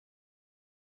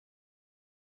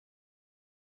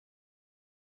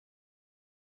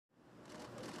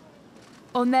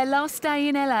On their last day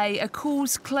in LA, a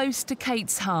cause close to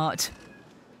Kate's heart.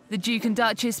 The Duke and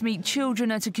Duchess meet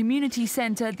children at a community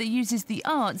centre that uses the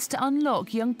arts to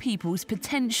unlock young people's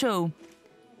potential.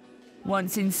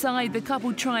 Once inside, the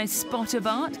couple try a spot of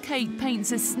art. Kate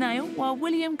paints a snail, while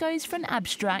William goes for an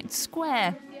abstract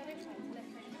square.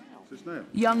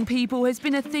 Young people has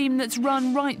been a theme that's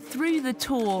run right through the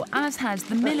tour, as has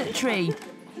the military.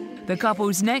 The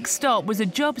couple's next stop was a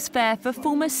jobs fair for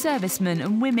former servicemen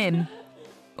and women.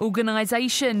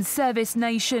 Organisation Service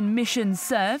Nation Mission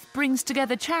Serve brings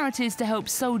together charities to help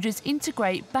soldiers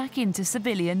integrate back into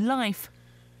civilian life.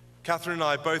 Catherine and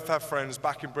I both have friends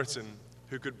back in Britain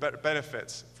who could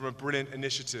benefit from a brilliant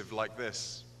initiative like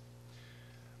this.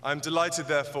 I'm delighted,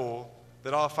 therefore,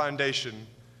 that our foundation,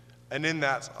 and in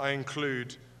that I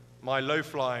include my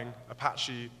low-flying,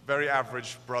 Apache, very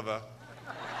average brother,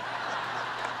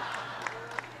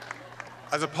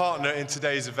 as a partner in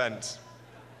today's event.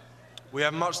 We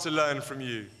have much to learn from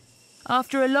you.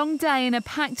 After a long day and a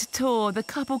packed tour, the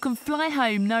couple can fly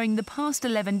home knowing the past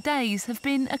 11 days have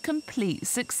been a complete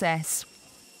success.